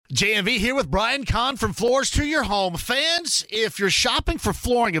JMV here with Brian Kahn from Floors to Your Home. Fans, if you're shopping for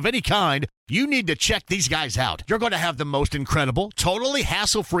flooring of any kind, you need to check these guys out. You're going to have the most incredible, totally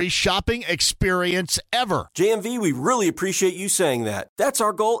hassle-free shopping experience ever. JMV, we really appreciate you saying that. That's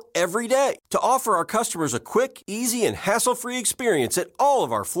our goal every day, to offer our customers a quick, easy, and hassle-free experience at all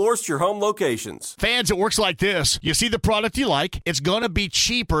of our Floors to Your Home locations. Fans, it works like this. You see the product you like. It's going to be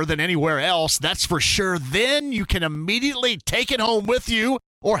cheaper than anywhere else, that's for sure. Then you can immediately take it home with you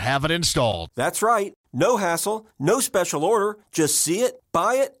or have it installed. That's right. No hassle, no special order. Just see it,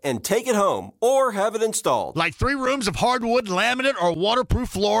 buy it, and take it home or have it installed. Like 3 rooms of hardwood, laminate, or waterproof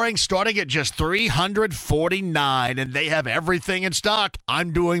flooring starting at just $349, and they have everything in stock.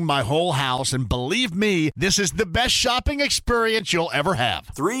 I'm doing my whole house, and believe me, this is the best shopping experience you'll ever have.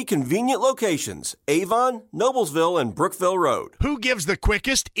 3 convenient locations: Avon, Noblesville, and Brookville Road. Who gives the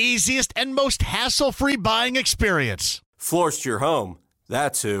quickest, easiest, and most hassle-free buying experience? Floors to Your Home.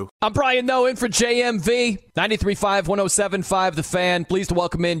 That's who. I'm Brian Noe in for JMV, 93.5, 107.5 The Fan. Pleased to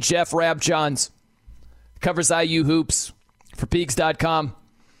welcome in Jeff Rabjohns. Covers IU hoops for Peaks.com.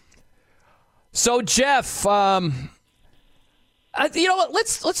 So, Jeff, you know what?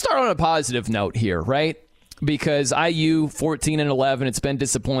 Let's start on a positive note here, right? Because IU 14-11, it's been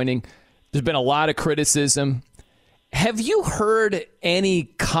disappointing. There's been a lot of criticism. Have you heard any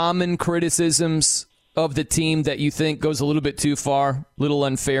common criticisms of the team that you think goes a little bit too far, a little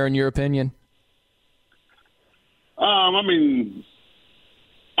unfair in your opinion? I mean,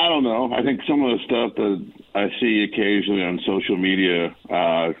 I don't know. I think some of the stuff that I see occasionally on social media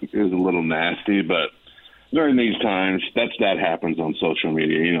is a little nasty, but during these times, that happens on social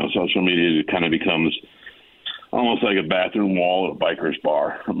media. You know, social media kind of becomes almost like a bathroom wall at a biker's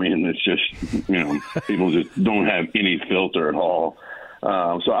bar. I mean, it's just, you know, people just don't have any filter at all.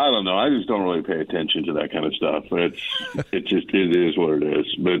 So I don't know. I just don't really pay attention to that kind of stuff. It is what it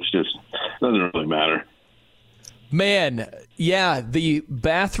is. But it doesn't really matter. Man, yeah, the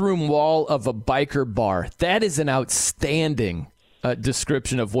bathroom wall of a biker bar. That is an outstanding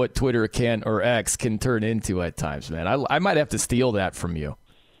description of what Twitter can, or X can turn into at times, man. I might have to steal that from you.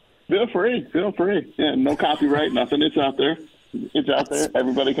 Feel free. Yeah, no copyright, nothing. It's out there.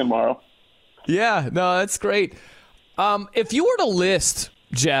 Everybody can borrow. Yeah, no, that's great. If you were to list,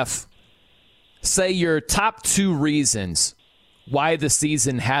 Jeff, say your top 2 reasons why the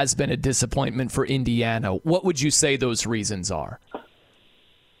season has been a disappointment for Indiana, what would you say those reasons are?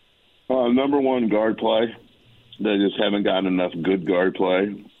 Number 1, guard play. They just haven't gotten enough good guard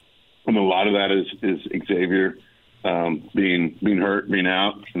play. And a lot of that is Xavier being hurt, being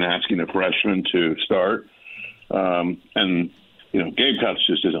out, and asking a freshman to start. And, you know, Gabe Cupps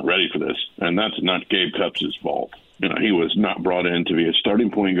just isn't ready for this. And that's not Gabe Cupps' fault. You know, he was not brought in to be a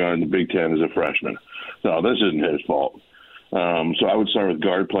starting point guard in the Big Ten as a freshman. So this isn't his fault. So I would start with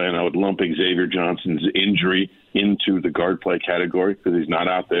guard play, and I would lump Xavier Johnson's injury into the guard play category because he's not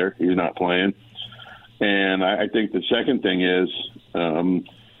out there. He's not playing. And I think the second thing is,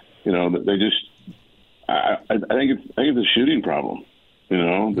 you know, they just – I think it's a shooting problem. You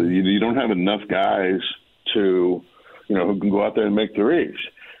know, you don't have enough guys to, you know, who can go out there and make threes.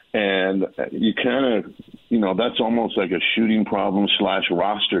 And you kind of, you know, that's almost like a shooting problem /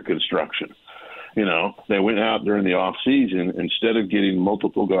 roster construction. You know, they went out during the off season, instead of getting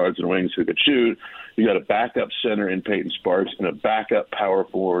multiple guards and wings who could shoot, you got a backup center in Peyton Sparks and a backup power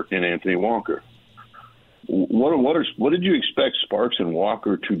forward in Anthony Walker. What did you expect Sparks and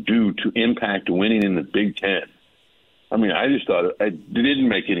Walker to do to impact winning in the Big Ten? I mean, I just thought it didn't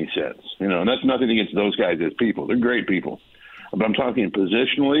make any sense. You know, and that's nothing against those guys as people. They're great people. But I'm talking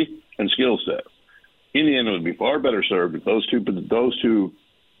positionally and skill set. Indiana would be far better served if those two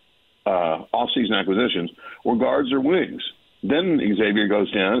off-season acquisitions were guards or wings. Then Xavier goes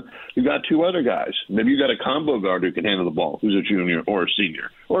down. You've got 2 other guys. Maybe you got a combo guard who can handle the ball, who's a junior or a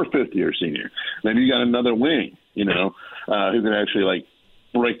senior or a fifth-year senior. Maybe you got another wing, you know, who can actually, like,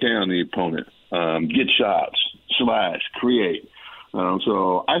 break down the opponent, get shots, slash, create.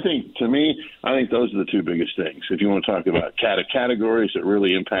 So I think, to me, those are the 2 biggest things. If you want to talk about categories that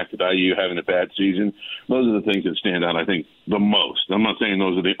really impacted IU having a bad season, those are the things that stand out, I think, the most. I'm not saying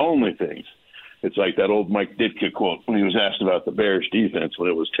those are the only things. It's like that old Mike Ditka quote when he was asked about the Bears' defense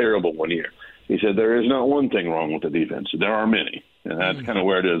when it was terrible one year. He said, there is not one thing wrong with the defense. There are many. And that's kind of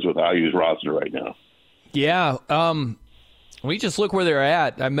where it is with IU's roster right now. Yeah. We just look where they're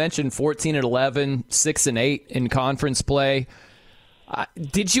at. I mentioned 14-11, 6-8 in conference play.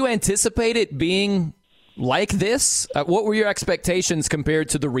 Did you anticipate it being like this? What were your expectations compared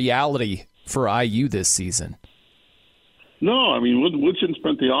to the reality for IU this season? No, I mean, Woodson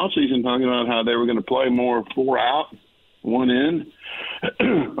spent the offseason talking about how they were going to play more 4 out, 1 in.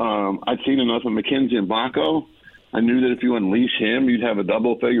 I'd seen enough of McKenzie and Bacco. I knew that if you unleash him, you'd have a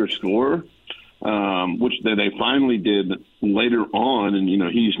double-figure scorer, which they finally did later on. And,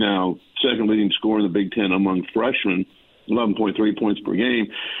 he's now second leading scorer in the Big Ten among freshmen, 11.3 points per game.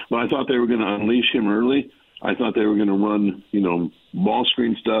 But I thought they were going to unleash him early. I thought they were going to run, ball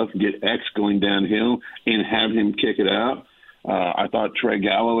screen stuff, get X going downhill, and have him kick it out. I thought Trey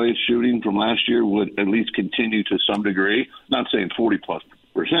Galloway's shooting from last year would at least continue to some degree. Not saying 40+%,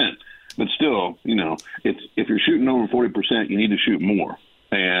 but still, if you're shooting over 40%, you need to shoot more.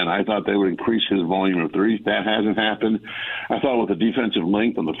 And I thought they would increase his volume of threes. That hasn't happened. I thought with the defensive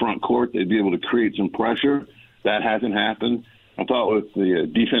length on the front court, they'd be able to create some pressure. That hasn't happened. I thought with the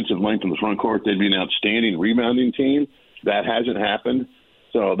defensive length on the front court, they'd be an outstanding rebounding team. That hasn't happened.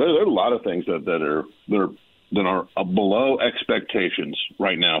 So there are a lot of things that are below expectations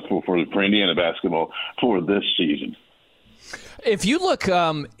right now for Indiana basketball for this season. If you look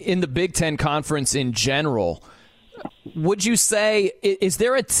in the Big Ten Conference in general, would you say, is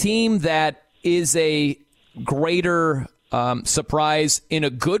there a team that is a greater surprise in a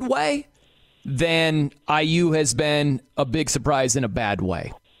good way than IU has been a big surprise in a bad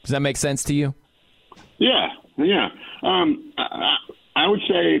way? Does that make sense to you? Yeah. I would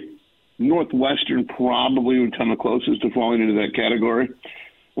say Northwestern probably would come the closest to falling into that category.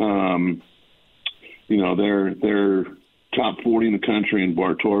 They're top 40 in the country in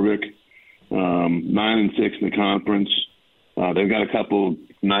Bart Torvik, 9-6 in the conference. They've got a couple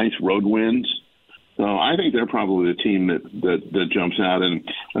nice road wins. So I think they're probably the team that jumps out. And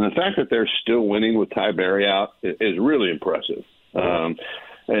the fact that they're still winning with Ty Berry out is really impressive.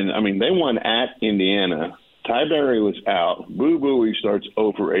 They won at Indiana. Ty Berry was out. Boo Buie starts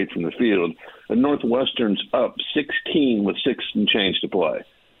 0 for 8 from the field. And Northwestern's up 16 with 6 and change to play.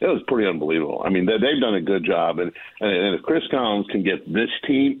 It was pretty unbelievable. They've done a good job. And if Chris Collins can get this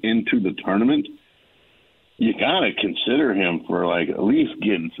team into the tournament, you got to consider him for, at least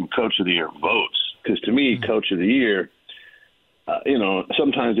getting some Coach of the Year votes. Because to me, Coach of the Year,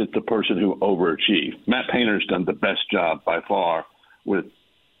 sometimes it's the person who overachieved. Matt Painter's done the best job by far with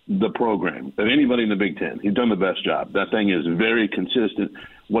the program of anybody in the Big Ten. He's done the best job. That thing is very consistent.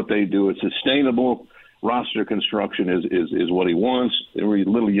 What they do is sustainable. Roster construction is what he wants. They were a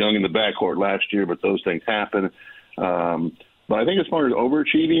little young in the backcourt last year, but those things happen. But I think as far as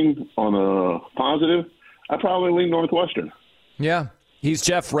overachieving on a positive, I probably lean Northwestern. Yeah. He's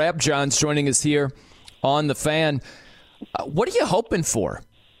Jeff Rabjohns joining us here on The Fan. What are you hoping for?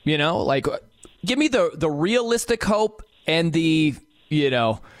 Give me the realistic hope and the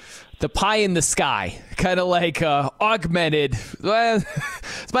pie in the sky, kind of augmented. Well,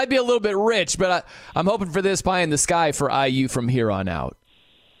 this might be a little bit rich, but I'm hoping for this pie in the sky for IU from here on out.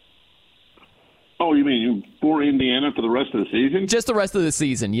 Oh, you mean for Indiana for the rest of the season? Just the rest of the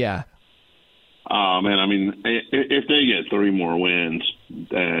season, yeah. Oh, man, if they get 3 more wins,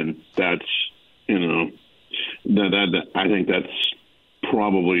 then that's, I think that's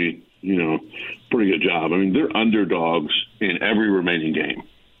probably, pretty good job. They're underdogs in every remaining game.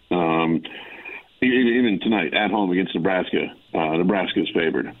 Even tonight at home against Nebraska, Nebraska's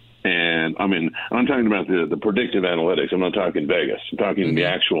favored. And I'm talking about the predictive analytics. I'm not talking Vegas. I'm talking the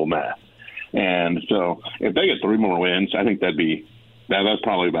actual math. And so if they get 3 more wins, I think that's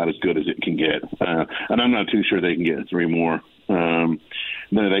probably about as good as it can get. And I'm not too sure they can get 3 more.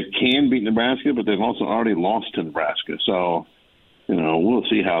 They can beat Nebraska, but they've also already lost to Nebraska. So, we'll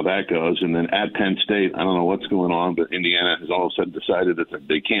see how that goes. And then at Penn State, I don't know what's going on, but Indiana has all of a sudden decided that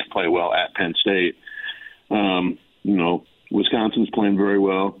they can't play well at Penn State. Wisconsin's playing very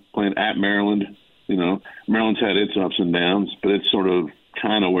well, playing at Maryland. Maryland's had its ups and downs, but it's sort of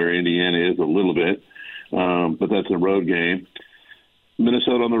kind of where Indiana is a little bit. But that's a road game.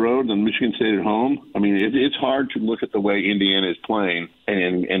 Minnesota on the road and Michigan State at home. It's hard to look at the way Indiana is playing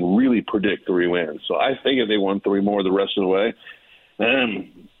and really predict 3 wins. So I think if they won 3 more the rest of the way,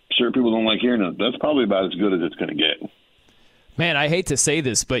 sure people don't like hearing it. That's probably about as good as it's going to get. Man, I hate to say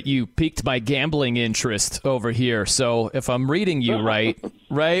this, but you piqued my gambling interest over here. So if I'm reading you right,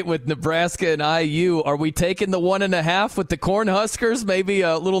 with Nebraska and IU, are we taking the 1.5 with the Cornhuskers? Maybe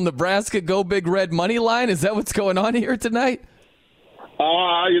a little Nebraska Go Big Red money line? Is that what's going on here tonight?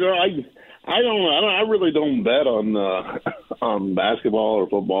 I don't know. I really don't bet on basketball or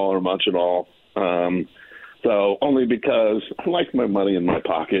football or much at all. So only because I like my money in my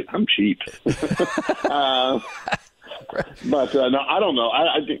pocket. I'm cheap. But no, I don't know.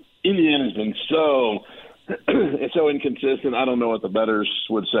 I think Indiana's been so inconsistent. I don't know what the bettors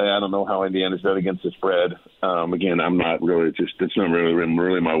would say. I don't know how Indiana's done against the spread. Again, I'm not really it's not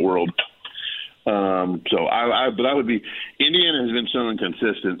really my world. So I would be. Indiana has been so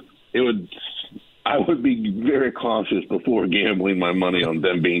inconsistent. I would be very cautious before gambling my money on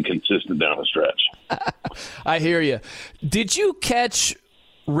them being consistent down the stretch. I hear you. Did you catch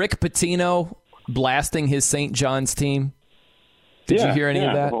Rick Pitino blasting his St. John's team? Did you hear any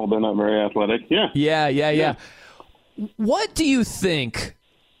of that? Well, they're not very athletic. Yeah. What do you think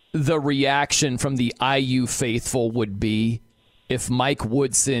the reaction from the IU faithful would be if Mike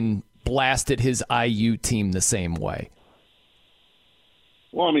Woodson blasted his IU team the same way?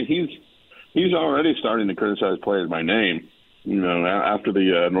 Well, I mean, he's already starting to criticize players by name. After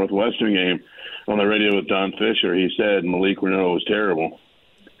the Northwestern game on the radio with Don Fisher, he said Malik Renault was terrible.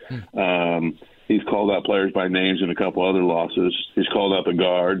 He's called out players by names in a couple other losses. He's called out the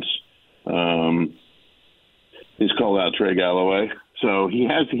guards. He's called out Trey Galloway. So he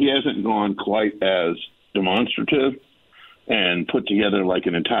hasn't gone quite as demonstrative and put together like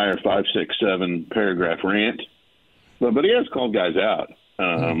an entire 5, 6, 7 paragraph rant. But he has called guys out.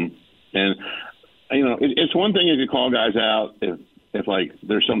 And it's one thing if you call guys out if like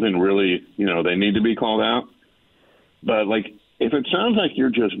there's something really, they need to be called out. But like if it sounds like you're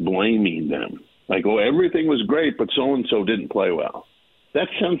just blaming them, like, oh, everything was great, but so-and-so didn't play well. That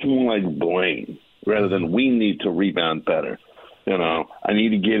sounds more like blame rather than we need to rebound better. I need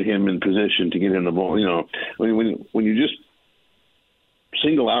to get him in position to get in the ball. When you just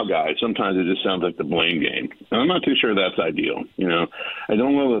single out guys, sometimes it just sounds like the blame game. And I'm not too sure that's ideal. I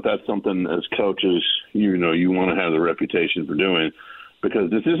don't know that that's something as coaches, you want to have the reputation for doing, because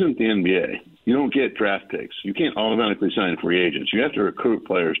this isn't the NBA. You don't get draft picks. You can't automatically sign free agents. You have to recruit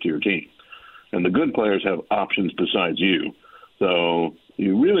players to your team. And the good players have options besides you. So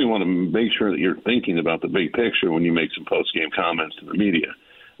you really want to make sure that you're thinking about the big picture when you make some post-game comments to the media.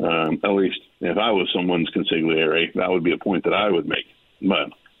 At least if I was someone's consigliere, that would be a point that I would make.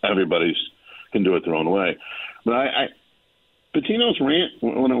 But everybody's can do it their own way. But Pitino's rant,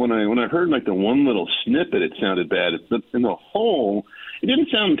 when I heard like the one little snippet, it sounded bad. In the whole, it didn't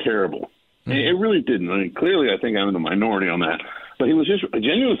sound terrible. Mm-hmm. It really didn't. I mean, clearly, I think I'm in the minority on that. But he was just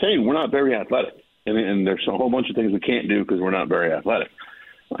genuinely saying we're not very athletic, and there's a whole bunch of things we can't do because we're not very athletic.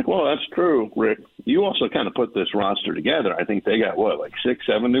 Like, well, that's true, Rick. You also kind of put this roster together. I think they got like 6,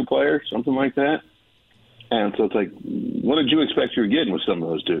 7 new players, something like that. And so it's like, what did you expect you were getting with some of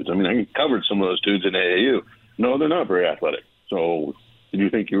those dudes? I mean, I covered some of those dudes in AAU. No, they're not very athletic. So did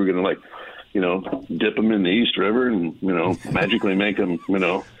you think you were going to dip them in the East River and magically make them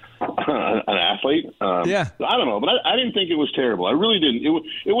an athlete? Yeah. I don't know, but I didn't think it was terrible. I really didn't.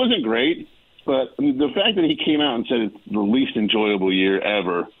 It wasn't great, but I mean, the fact that he came out and said it's the least enjoyable year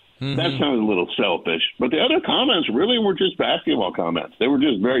ever, that sounded a little selfish. But the other comments really were just basketball comments. They were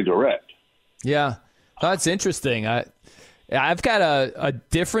just very direct. Yeah, that's interesting. I've got a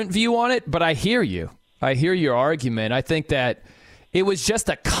different view on it, but I hear you. I hear your argument. I think that it was just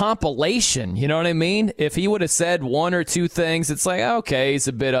a compilation. You know what I mean? If he would have said one or two things, it's like, okay, he's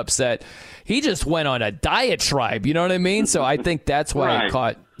a bit upset. He just went on a diatribe. You know what I mean? So I think that's why it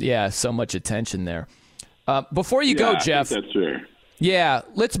caught, so much attention there. Before you go, Jeff. I think that's fair. Yeah,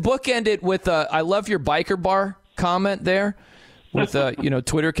 let's bookend it with I love your biker bar comment there. With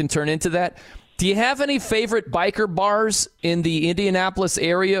Twitter can turn into that. Do you have any favorite biker bars in the Indianapolis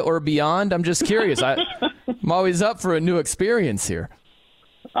area or beyond? I'm just curious. I'm always up for a new experience here.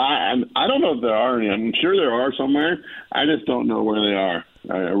 I don't know if there are any. I'm sure there are somewhere. I just don't know where they are.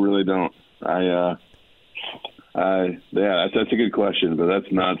 I really don't. That's a good question, but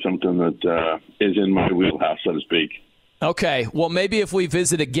that's not something that is in my wheelhouse, so to speak. Okay. Well, maybe if we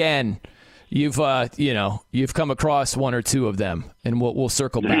visit again, you've come across one or two of them, and we'll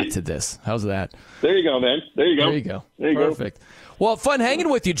circle back to this. How's that? There you go, man. There you go. Perfect. Well, fun hanging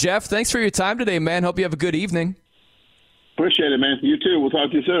with you, Jeff. Thanks for your time today, man. Hope you have a good evening. Appreciate it, man. You too. We'll talk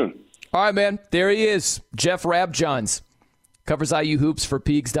to you soon. All right, man. There he is, Jeff Rabjohns. Covers IU hoops for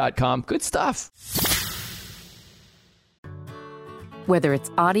Peegs.com. Good stuff. Whether it's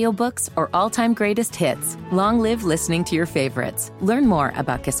audiobooks or all-time greatest hits, long live listening to your favorites. Learn more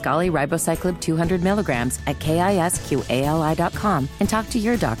about Kisqali Ribociclib 200 milligrams at KISQALI.com and talk to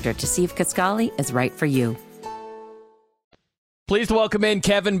your doctor to see if Kisqali is right for you. Please welcome in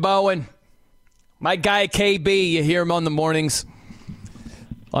Kevin Bowen. My guy KB, you hear him on the mornings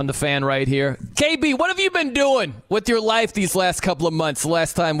on the Fan right here. KB, what have you been doing with your life these last couple of months, the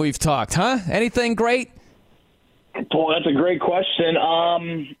last time we've talked, huh? Anything great? Well, that's a great question.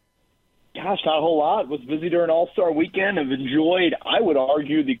 Gosh, not a whole lot. Was busy during All-Star Weekend. Have enjoyed, I would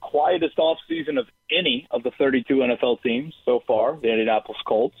argue, the quietest offseason of any of the 32 NFL teams so far, the Indianapolis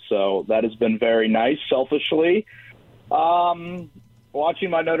Colts. So that has been very nice, selfishly. watching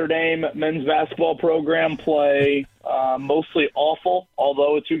my Notre Dame men's basketball program play mostly awful,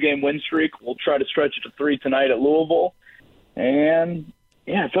 although a 2-game win streak. We'll try to stretch it to 3 tonight at Louisville. And,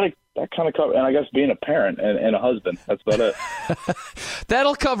 yeah, I feel like that kind of covers, and I guess being a parent and a husband. That's about it.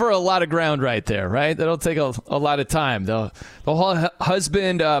 That'll cover a lot of ground right there, right? That'll take a lot of time. The whole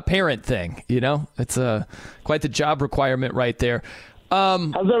husband-parent thing, you know? It's quite the job requirement right there.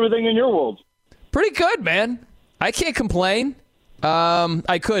 How's everything in your world? Pretty good, man. I can't complain.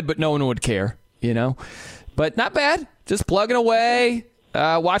 I could, but no one would care, you know? But not bad. Just plugging away,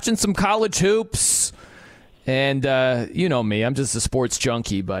 watching some college hoops. And you know me, I'm just a sports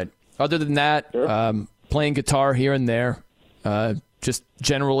junkie. But other than that, sure. Playing guitar here and there, just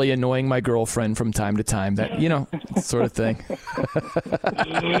generally annoying my girlfriend from time to time. That, you know, sort of thing.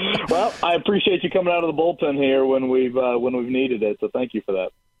 Well, I appreciate you coming out of the bullpen here when we've needed it. So thank you for that.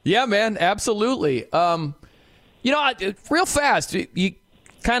 Yeah, man, absolutely. You know, real fast, you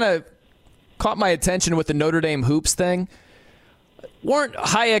kind of caught my attention with the Notre Dame hoops thing. Weren't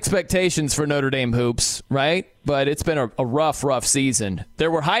high expectations for Notre Dame hoops, right? But it's been a rough season.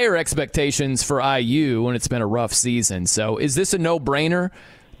 There were higher expectations for IU, and it's been a rough season. So is this a no-brainer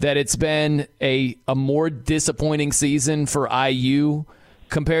that it's been a more disappointing season for IU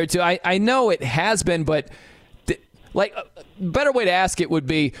compared to – I know it has been, but like a better way to ask it would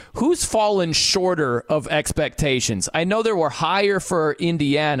be, who's fallen shorter of expectations? I know there were higher for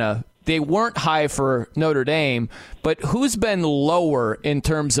Indiana. They weren't high for Notre Dame, but who's been lower in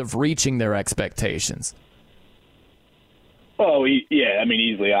terms of reaching their expectations? Oh, yeah, I mean,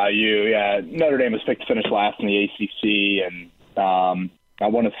 easily IU. Yeah, Notre Dame was picked to finish last in the ACC, and I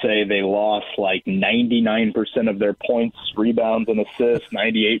want to say they lost like 99% of their points, rebounds, and assists,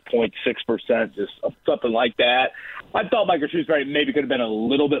 98.6%, just something like that. I thought Michael Shrewsbury maybe could have been a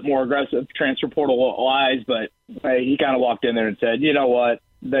little bit more aggressive transfer portal-wise, but he kind of walked in there and said, you know what?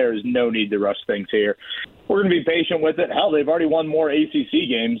 There's no need to rush things here. We're going to be patient with it. Hell, they've already won more ACC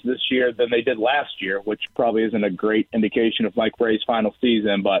games this year than they did last year, which probably isn't a great indication of Mike Bray's final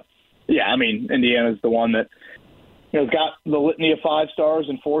season. But, yeah, I mean, Indiana's the one that has got the litany of 5 stars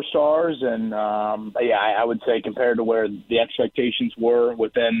and 4 stars. And, yeah, I would say compared to where the expectations were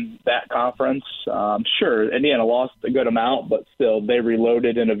within that conference, sure, Indiana lost a good amount, but still they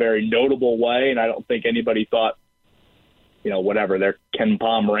reloaded in a very notable way. And I don't think anybody thought, you know, whatever their Ken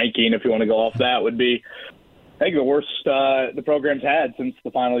Palm ranking, if you want to go off that, would be, I think, the worst the program's had since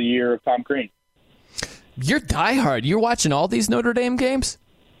the final year of Tom Crean. You're diehard. You're watching all these Notre Dame games?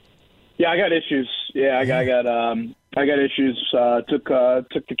 Yeah, I got issues. Yeah, I got issues. Took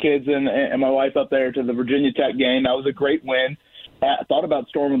the kids and my wife up there to the Virginia Tech game. That was a great win. I thought about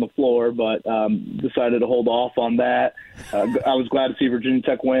storming the floor, but decided to hold off on that. I was glad to see Virginia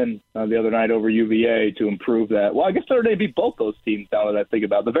Tech win the other night over UVA to improve that. Well, I guess Notre Dame beat both those teams now that I think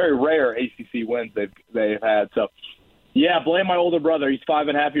about it. The very rare ACC wins they've had. So, yeah, blame my older brother. He's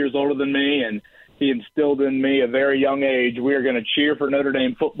 5.5 years older than me, and he instilled in me at a very young age, we are going to cheer for Notre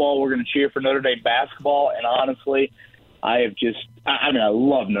Dame football. We're going to cheer for Notre Dame basketball. And honestly, I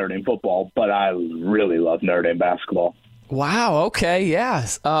love Notre Dame football, but I really love Notre Dame basketball. Wow. Okay.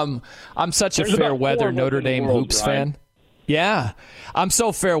 Yes. I'm such a fair weather Notre Dame hoops fan. Yeah. I'm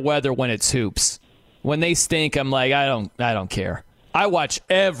so fair weather when it's hoops. When they stink, I'm like, I don't care. I watch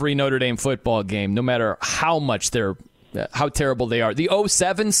every Notre Dame football game, no matter how terrible they are. The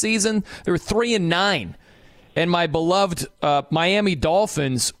 2007 season, they were 3-9, and my beloved Miami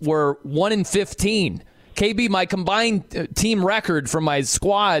Dolphins were 1-15. KB, my combined team record for my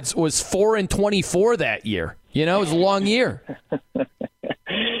squads was 4-24 that year. You know, it was a long year.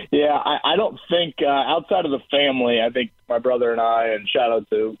 Yeah, I don't think outside of the family, I think my brother and I, and shout out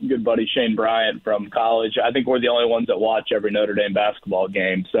to good buddy Shane Bryant from college, I think we're the only ones that watch every Notre Dame basketball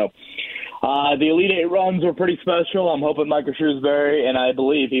game. So the Elite Eight runs were pretty special. I'm hoping Michael Shrewsbury, and I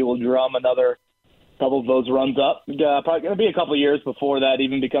believe he will drum another couple of those runs up. Probably going to be a couple of years before that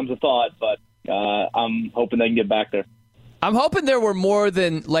even becomes a thought, but I'm hoping they can get back there. I'm hoping there were more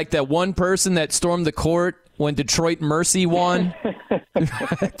than like that one person that stormed the court when Detroit Mercy won.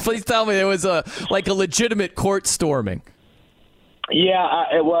 Please tell me it was a legitimate court storming. Yeah,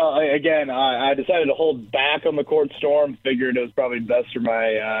 I decided to hold back on the court storm. Figured it was probably best for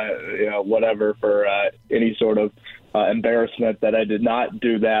my, whatever, for any sort of embarrassment that I did not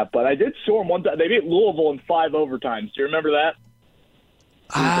do that. But I did storm one time. They beat Louisville in 5 overtimes. Do you remember that?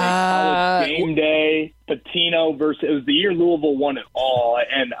 College game day, Patino versus. It was the year Louisville won it all.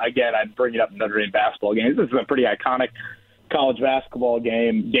 And again, I'm bringing up Notre Dame basketball games. This is a pretty iconic college basketball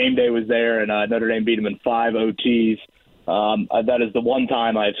game. Game day was there, and Notre Dame beat them in 5 OTs. That is the one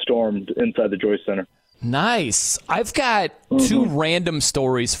time I've stormed inside the Joyce Center. Nice. I've got two random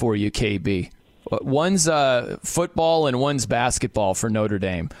stories for you, KB. One's football and one's basketball for Notre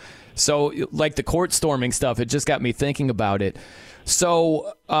Dame. So, like the court storming stuff, it just got me thinking about it.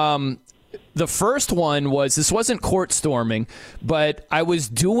 So, the first one was, this wasn't court storming, but I was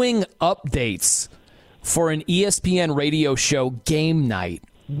doing updates for an ESPN radio show, Game Night,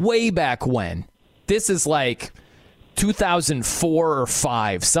 way back when. This is like 2004 or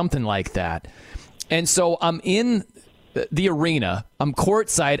 5, something like that. And so I'm in the arena. I'm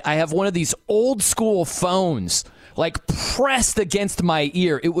courtside. I have one of these old school phones, like pressed against my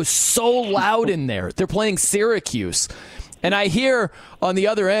ear. It was so loud in there. They're playing Syracuse. And I hear on the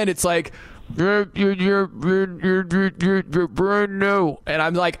other end, it's like, you're brand new. And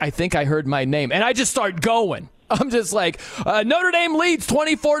I'm like, I think I heard my name. And I just start going. I'm just like, Notre Dame leads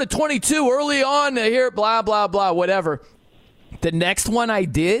 24-22 early on here, blah, blah, blah, whatever. The next one I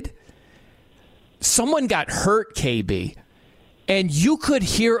did, someone got hurt, KB, and you could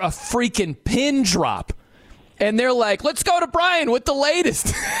hear a freaking pin drop. And they're like, let's go to Brian with the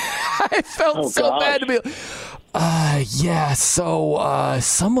latest. I felt bad to be like, so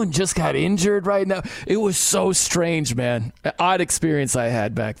someone just got injured right now. It was so strange, man. Odd experience I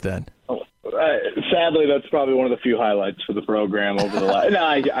had back then. Sadly, that's probably one of the few highlights for the program over the last. No,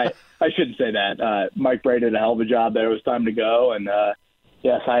 I shouldn't say that. Mike Bray did a hell of a job there. It was time to go, and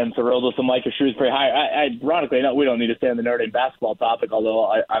yes, I am thrilled with the Micah Shrewsbury hire. Ironically, no, we don't need to stay on the Notre Dame basketball topic, although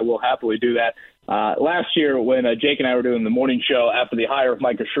I will happily do that. Last year, when Jake and I were doing the morning show after the hire of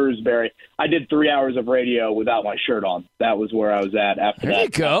Micah Shrewsbury, I did 3 hours of radio without my shirt on. That was where I was at after there that. You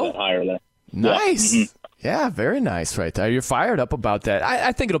go. That hire there. Nice. Yeah. Mm-hmm. Yeah, very nice right there. You're fired up about that.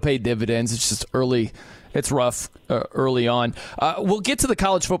 I think it'll pay dividends. It's just early. It's rough early on. We'll get to the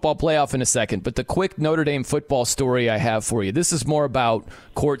college football playoff in a second, but the quick Notre Dame football story I have for you. This is more about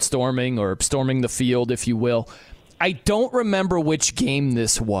court storming or storming the field, if you will. I don't remember which game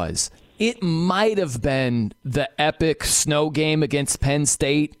this was. It might have been the epic snow game against Penn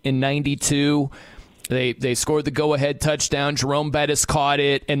State in '92. They scored the go-ahead touchdown. Jerome Bettis caught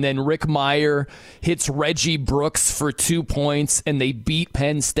it, and then Rick Meyer hits Reggie Brooks for 2 points, and they beat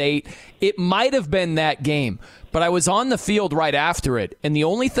Penn State. It might have been that game, but I was on the field right after it, and the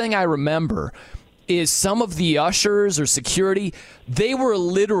only thing I remember is some of the ushers or security, they were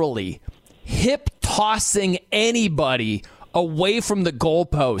literally hip-tossing anybody away from the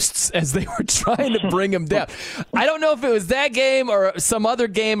goalposts as they were trying to bring him down. I don't know if it was that game or some other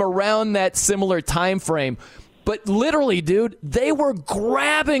game around that similar time frame, but literally, dude, they were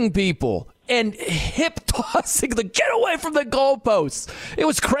grabbing people and hip tossing the get away from the goalposts. It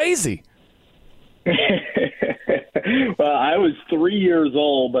was crazy. Well, I was 3 years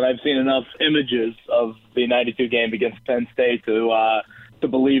old, but I've seen enough images of the '92 game against Penn State to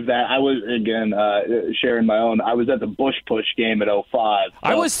believe that. I was, again, sharing my own. I was at the Bush Push game at 05. So,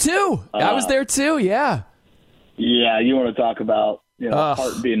 I was too. I was there too, yeah. Yeah, you want to talk about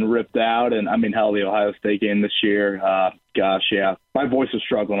heart being ripped out. And, I mean, hell, the Ohio State game this year. Gosh, yeah. My voice was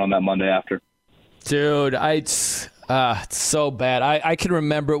struggling on that Monday after. Dude, it's so bad. I can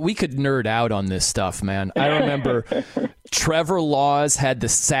remember. We could nerd out on this stuff, man. I remember Trevor Laws had the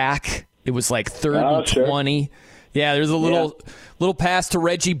sack. It was like 3rd and 20. Sure. Yeah, there's a little pass to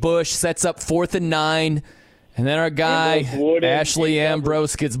Reggie Bush, sets up 4th and 9, and then our guy, Ashley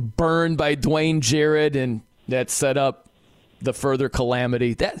Ambrose, gets burned by Dwayne Jarrett, and that set up the further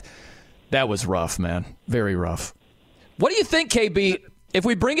calamity. That was rough, man. Very rough. What do you think, KB, if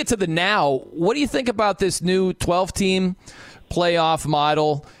we bring it to the now, what do you think about this new 12-team playoff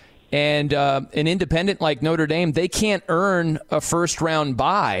model and an independent like Notre Dame? They can't earn a first-round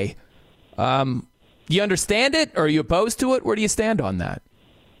bye. You understand it, or are you opposed to it? Where do you stand on that?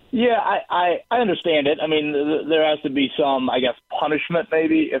 Yeah, I understand it. I mean, there has to be some, I guess, punishment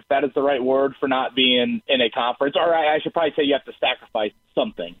maybe, if that is the right word, for not being in a conference. Or I should probably say you have to sacrifice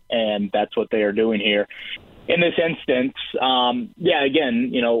something, and that's what they are doing here. In this instance,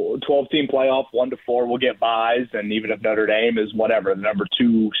 again, 12-team playoff, 1-4 will get buys, and even if Notre Dame is whatever, the number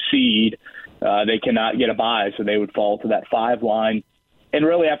 2 seed, they cannot get a bye, so they would fall to that 5 line. And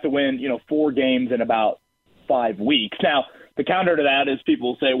really have to win, 4 games in about 5 weeks. Now, the counter to that is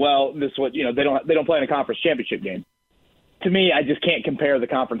people say, well, this what they don't play in a conference championship game. To me, I just can't compare the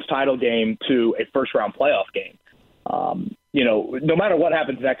conference title game to a first round playoff game. No matter what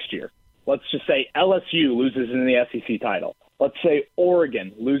happens next year, let's just say LSU loses in the SEC title. Let's say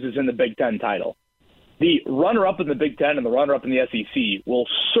Oregon loses in the Big Ten title. The runner-up in the Big Ten and the runner-up in the SEC will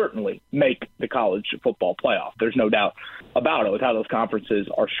certainly make the college football playoff. There's no doubt about it with how those conferences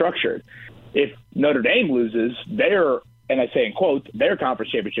are structured. If Notre Dame loses their, and I say in quotes, their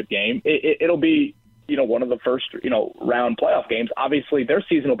conference championship game, it'll be, one of the first, round playoff games, obviously their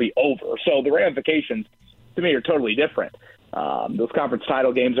season will be over. So the ramifications to me are totally different. Those conference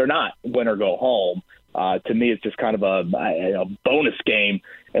title games are not win or go home. To me, it's just kind of a bonus game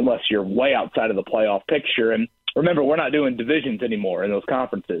unless you're way outside of the playoff picture. And remember, we're not doing divisions anymore in those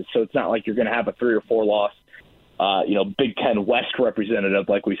conferences, so it's not like you're going to have a 3 or 4 loss, Big Ten West representative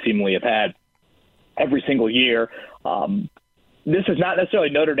like we seemingly have had every single year. This is not necessarily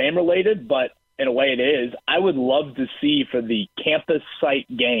Notre Dame related, but in a way it is. I would love to see for the campus site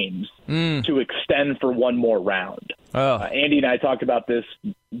games to extend for one more round. Andy and I talked about this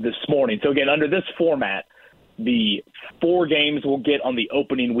morning. So again, under this format, the 4 games will get on the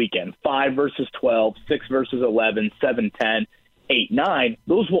opening weekend, 5 versus 12, 6 versus 11, 7, 10, 8, 9.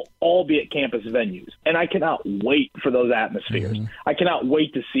 Those will all be at campus venues. And I cannot wait for those atmospheres. I cannot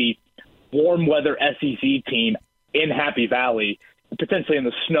wait to see warm weather SEC team in Happy Valley, potentially in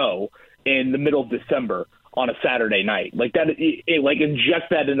the snow in the middle of December on a Saturday night. Like that,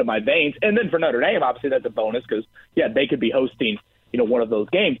 inject that into my veins. And then for Notre Dame, obviously that's a bonus because, they could be hosting, one of those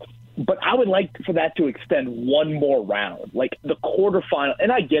games. But I would like for that to extend one more round, like the quarterfinal.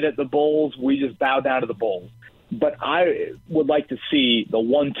 And I get it, the Bulls, we just bow down to the Bulls. But I would like to see the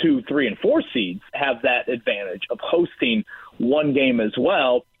 1, 2, 3, and 4 seeds have that advantage of hosting one game as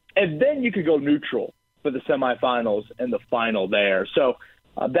well. And then you could go neutral for the semifinals and the final there. So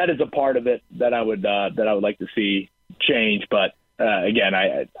that is a part of it that I would like to see change. But again,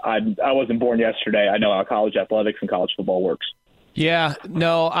 I wasn't born yesterday. I know how college athletics and college football works. Yeah,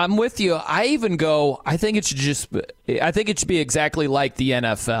 no, I'm with you. I think it should be exactly like the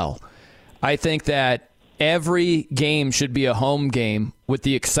NFL. I think that every game should be a home game with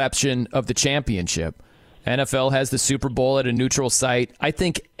the exception of the championship. NFL has the Super Bowl at a neutral site. I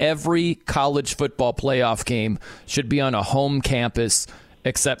think every college football playoff game should be on a home campus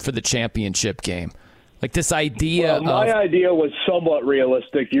except for the championship game. Like this idea my idea was somewhat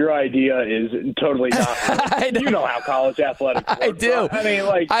realistic. Your idea is totally not. You know how college athletics works. I do. I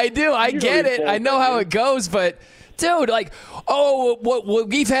mean, I do. I get it. I know how it goes, but dude,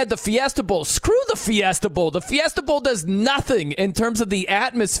 we've had the Fiesta Bowl. Screw the Fiesta Bowl. The Fiesta Bowl does nothing in terms of the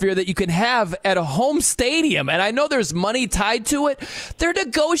atmosphere that you can have at a home stadium. And I know there's money tied to it. They're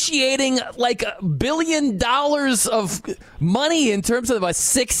negotiating like $1 billion of money in terms of a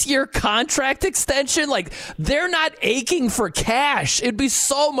 6-year contract extension. Like, they're not aching for cash. It'd be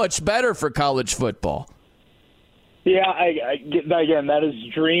so much better for college football. Yeah, again, that is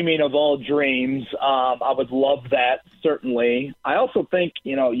dreaming of all dreams. I would love that, certainly. I also think,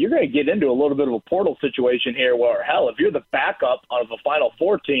 you're going to get into a little bit of a portal situation here where, hell, if you're the backup of a Final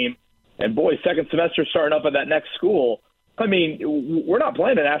Four team, and boy, second semester starting up at that next school, I mean, we're not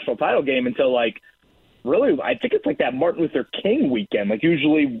playing a national title game until, really, I think it's like that Martin Luther King weekend,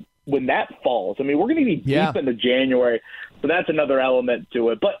 usually when that falls. I mean, we're going to be deep into January. So that's another element to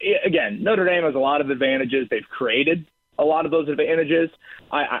it. But again, Notre Dame has a lot of advantages. They've created a lot of those advantages.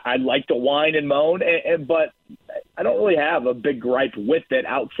 I like to whine and moan, but I don't really have a big gripe with it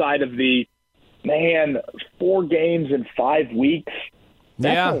outside of 4 games in 5 weeks.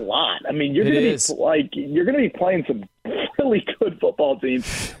 That's a lot. I mean, you're going to be playing some really good football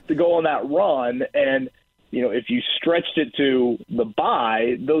teams to go on that run. And if you stretched it to the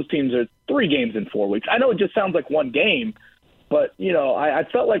bye, those teams are 3 games in 4 weeks. I know it just sounds like one game. But, I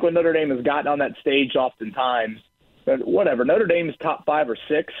felt like when Notre Dame has gotten on that stage oftentimes, whatever, Notre Dame's top 5 or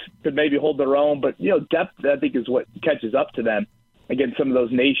 6 could maybe hold their own. But, depth, I think, is what catches up to them against some of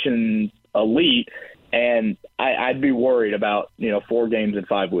those nations elite. And I'd be worried about, 4 games in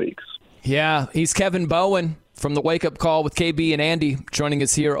 5 weeks. Yeah, he's Kevin Bowen from the Wake Up Call with KB and Andy joining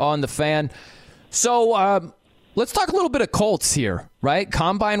us here on The Fan. So let's talk a little bit of Colts here, right?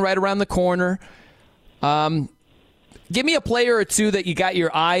 Combine right around the corner. Give me a player or two that you got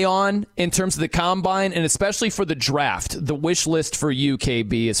your eye on in terms of the combine, and especially for the draft, the wish list for you,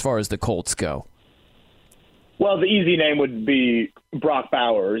 KB, as far as the Colts go. Well, the easy name would be Brock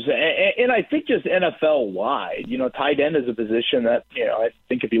Bowers. And I think just NFL-wide, tight end is a position that, I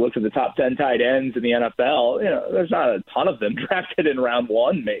think if you look at the top 10 tight ends in the NFL, there's not a ton of them drafted in round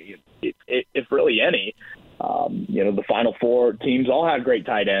 1, maybe, if really any. The Final Four teams all had great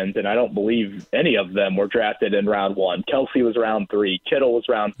tight ends, and I don't believe any of them were drafted in round 1. Kelsey was round 3. Kittle was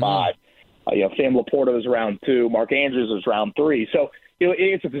round 5. Sam Laporta was round 2. Mark Andrews was round 3. So,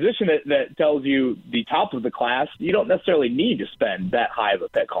 it's a position that tells you the top of the class, you don't necessarily need to spend that high of a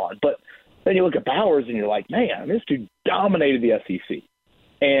pick on. But then you look at Bowers, and you're like, man, this dude dominated the SEC.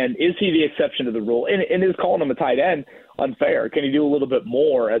 And is he the exception to the rule? And is calling him a tight end unfair? Can he do a little bit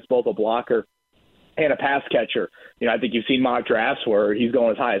more as both a blocker and a pass catcher? I think you've seen mock drafts where he's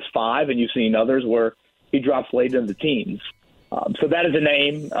going as high as 5, and you've seen others where he drops late in the teens. So that is a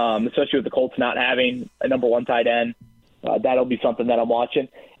name, especially with the Colts not having a number one tight end. That'll be something that I'm watching.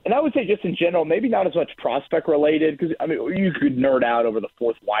 And I would say just in general, maybe not as much prospect related, because I mean you could nerd out over the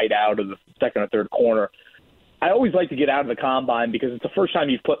fourth wide out or the second or third corner. I always like to get out of the combine because it's the first time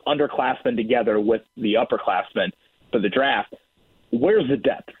you've put underclassmen together with the upperclassmen for the draft. Where's the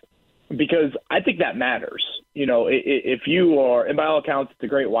depth? Because I think that matters. You know, if you are, and by all accounts, it's a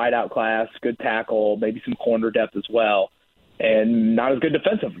great wideout class, good tackle, maybe some corner depth as well, and not as good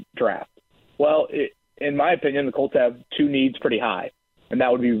defensive draft. Well, in my opinion, the Colts have two needs pretty high, and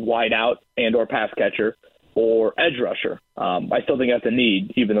that would be wideout and or pass catcher or edge rusher. I still think that's a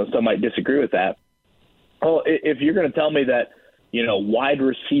need, even though some might disagree with that. Well, if you're going to tell me that, you know, wide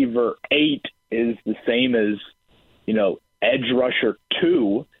receiver 8 is the same as, you know, edge rusher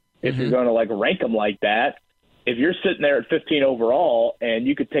 2, if you're going to like rank them like that, if you're sitting there at 15 overall and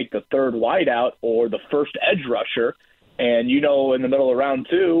you could take the third wideout or the first edge rusher, and you know in the middle of round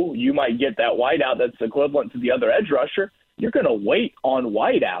 2 you might get that wideout that's equivalent to the other edge rusher, you're going to wait on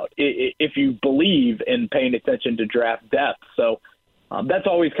wideout if you believe in paying attention to draft depth. So that's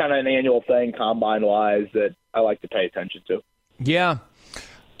always kind of an annual thing, combine-wise, that I like to pay attention to. Yeah.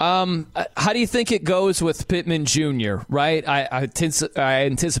 How do you think it goes with Pittman Jr., right? I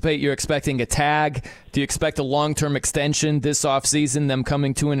anticipate you're expecting a tag. Do you expect a long-term extension this offseason, them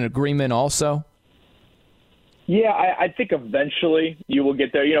coming to an agreement also? Yeah, I think eventually you will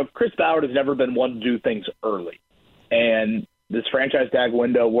get there. You know, Chris Ballard has never been one to do things early. And this franchise tag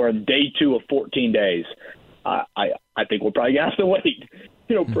window, we're in day 2 of 14 days. I think we're probably going to have to wait,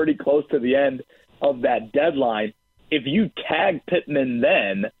 you know, pretty close to the end of that deadline. If you tag Pittman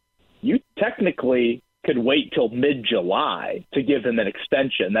then, you technically could wait till mid-July to give him an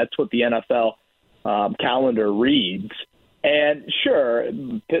extension. That's what the NFL calendar reads. And sure,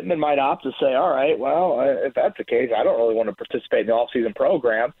 Pittman might opt to say, all right, well, if that's the case, I don't really want to participate in the offseason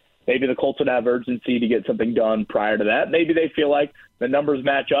program. Maybe the Colts would have urgency to get something done prior to that. Maybe they feel like the numbers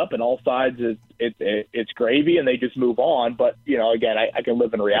match up and all sides it's gravy and they just move on. But, you know, again, I can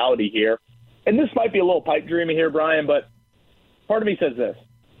live in reality here. And this might be a little pipe dreamy here, Brian, but part of me says this.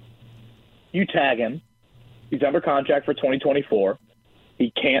 You tag him. He's under contract for 2024.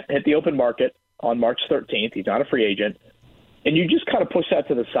 He can't hit the open market on March 13th. He's not a free agent. And you just kind of push that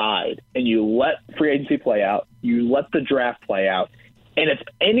to the side and you let free agency play out. You let the draft play out. And if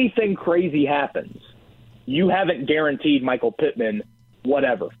anything crazy happens, you haven't guaranteed Michael Pittman,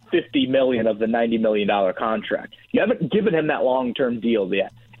 whatever, $50 million of the $90 million contract. You haven't given him that long-term deal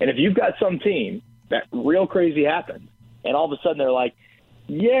yet. And if you've got some team that real crazy happens, and all of a sudden they're like,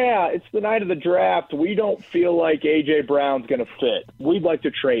 yeah, it's the night of the draft. We don't feel like A.J. Brown's going to fit. We'd like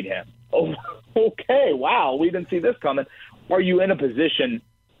to trade him. Oh, okay, wow, we didn't see this coming. Are you in a position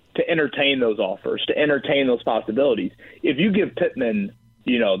to entertain those offers, to entertain those possibilities? If you give Pittman,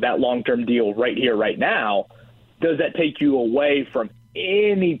 you know, that long-term deal right here, right now, does that take you away from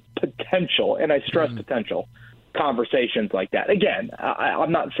any potential, and I stress potential, conversations like that? Again,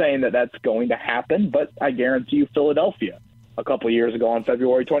 I'm not saying that that's going to happen, but I guarantee you Philadelphia a couple of years ago on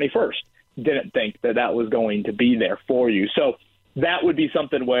February 21st didn't think that that was going to be there for you. So that would be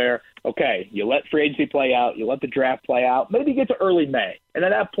something where, okay, you let free agency play out, you let the draft play out, maybe get to early May. And at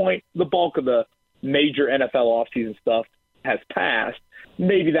that point, the bulk of the major NFL offseason stuff has passed.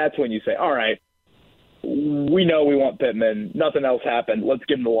 Maybe that's when you say, all right, we know we want Pittman. Nothing else happened. Let's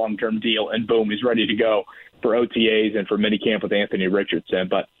give him the long-term deal. And boom, he's ready to go for OTAs and for minicamp with Anthony Richardson.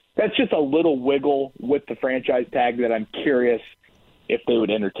 But that's just a little wiggle with the franchise tag that I'm curious if they would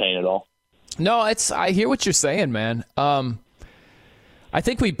entertain at all. No, I hear what you're saying, man. I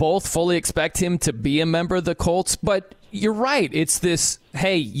think we both fully expect him to be a member of the Colts, but you're right. It's this,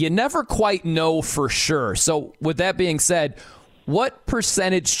 hey, you never quite know for sure. So with that being said, what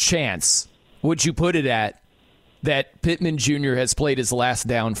percentage chance would you put it at that Pittman Jr. has played his last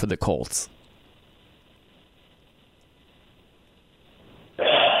down for the Colts?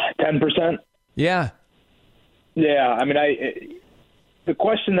 10%? Yeah. Yeah, I mean, the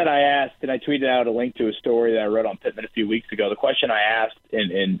question that I asked, and I tweeted out a link to a story that I wrote on Pittman a few weeks ago. The question I asked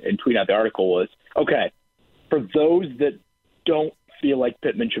in tweeting out the article was, okay, for those that don't feel like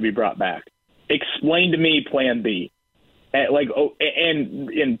Pittman should be brought back, explain to me plan B.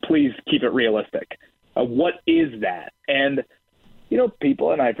 And please keep it realistic. What is that? And, you know,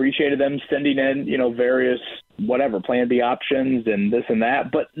 people, and I appreciated them sending in, you know, various whatever plan B options and this and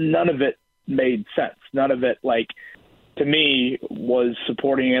that, but none of it made sense. None of it, like, to me, was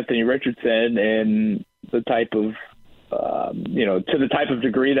supporting Anthony Richardson in the type of, to the type of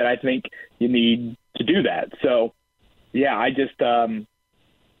degree that I think you need to do that. So, yeah, I just,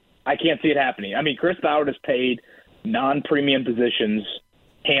 I can't see it happening. I mean, Chris Ballard has paid non-premium positions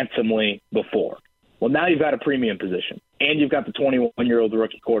handsomely before. Well, now you've got a premium position, and you've got the 21-year-old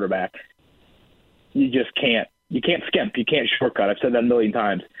rookie quarterback. You just can't. You can't skimp. You can't shortcut. I've said that a million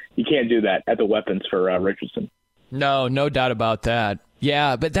times. You can't do that at the weapons for Richardson. No doubt about that.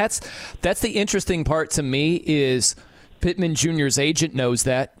 Yeah, but that's the interesting part to me is Pittman Jr.'s agent knows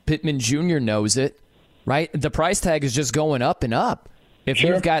that. Pittman Jr. knows it, right? The price tag is just going up and up. If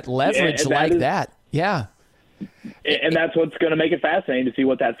you've got leverage that. Yeah. And that's what's going to make it fascinating to see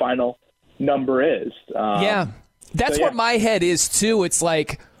what that final number is. That's what my head is, too. It's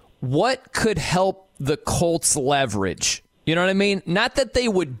like, what could help the Colts leverage? You know what I mean? Not that they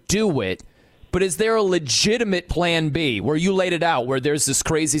would do it, but is there a legitimate plan B where you laid it out, where there's this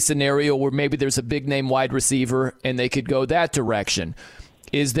crazy scenario where maybe there's a big-name wide receiver and they could go that direction?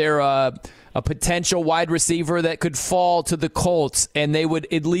 Is there a potential wide receiver that could fall to the Colts and they would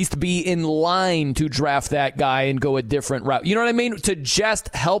at least be in line to draft that guy and go a different route? You know what I mean? To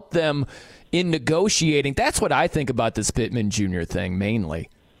just help them in negotiating. That's what I think about this Pittman Jr. thing mainly.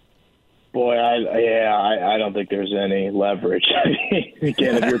 Boy, I don't think there's any leverage.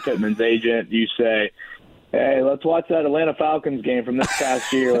 Again, if you're Pittman's agent, you say, "Hey, let's watch that Atlanta Falcons game from this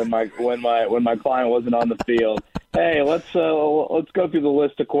past year when my client wasn't on the field. Hey, let's go through the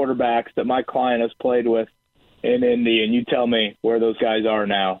list of quarterbacks that my client has played with in Indy, and you tell me where those guys are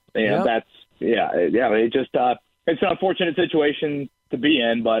now." It's an unfortunate situation to be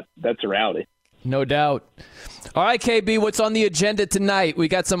in, but that's a reality. No doubt. All right, KB, what's on the agenda tonight? We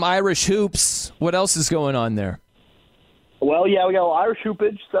got some Irish hoops. What else is going on there? Well, we got a little Irish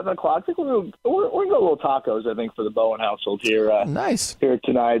hoopage, 7 o'clock. I think we're going to go a little tacos, I think, for the Bowen household here. Nice. Here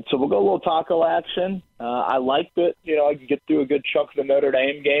tonight. So we'll go a little taco action. I liked it. I can get through a good chunk of the Notre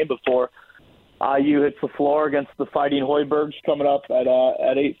Dame game before IU hits the floor against the Fighting Hoibergs coming up at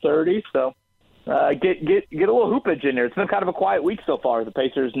 8:30. So get a little hoopage in there. It's been kind of a quiet week so far. The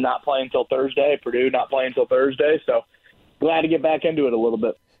Pacers not playing until Thursday. Purdue not playing until Thursday. So glad to get back into it a little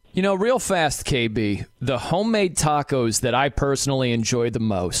bit. Real fast, KB, the homemade tacos that I personally enjoy the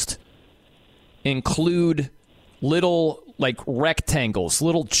most include little, rectangles,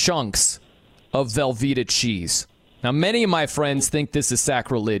 little chunks of Velveeta cheese. Now, many of my friends think this is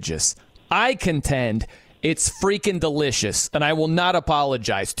sacrilegious. I contend it's freaking delicious, and I will not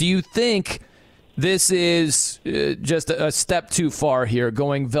apologize. Do you think this is just a step too far here,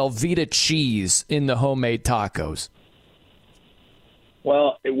 going Velveeta cheese in the homemade tacos?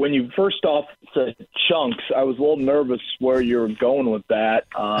 Well, when you first off said chunks, I was a little nervous where you were going with that.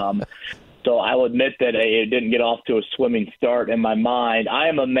 So I'll admit that it didn't get off to a swimming start in my mind. I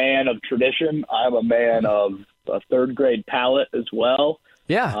am a man of tradition. I am a man of a third-grade palate as well.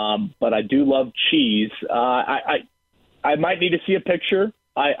 Yeah. But I do love cheese. I might need to see a picture.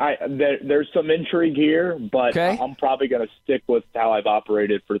 There's some intrigue here, but okay. I'm probably going to stick with how I've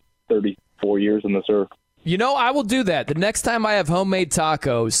operated for 34 years on this earth. I will do that. The next time I have homemade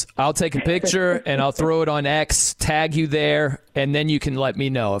tacos, I'll take a picture and I'll throw it on X, tag you there, and then you can let me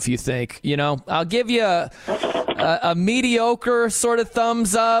know if you think, I'll give you a mediocre sort of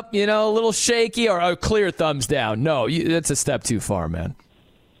thumbs up, a little shaky, or a clear thumbs down. No, that's a step too far, man.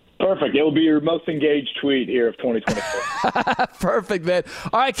 Perfect. It will be your most engaged tweet here of 2024. Perfect, man.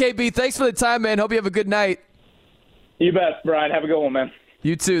 All right, KB, thanks for the time, man. Hope you have a good night. You bet, Brian. Have a good one, man.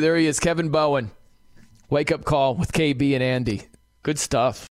 You too. There he is, Kevin Bowen. Wake up call with KB and Andy. Good stuff.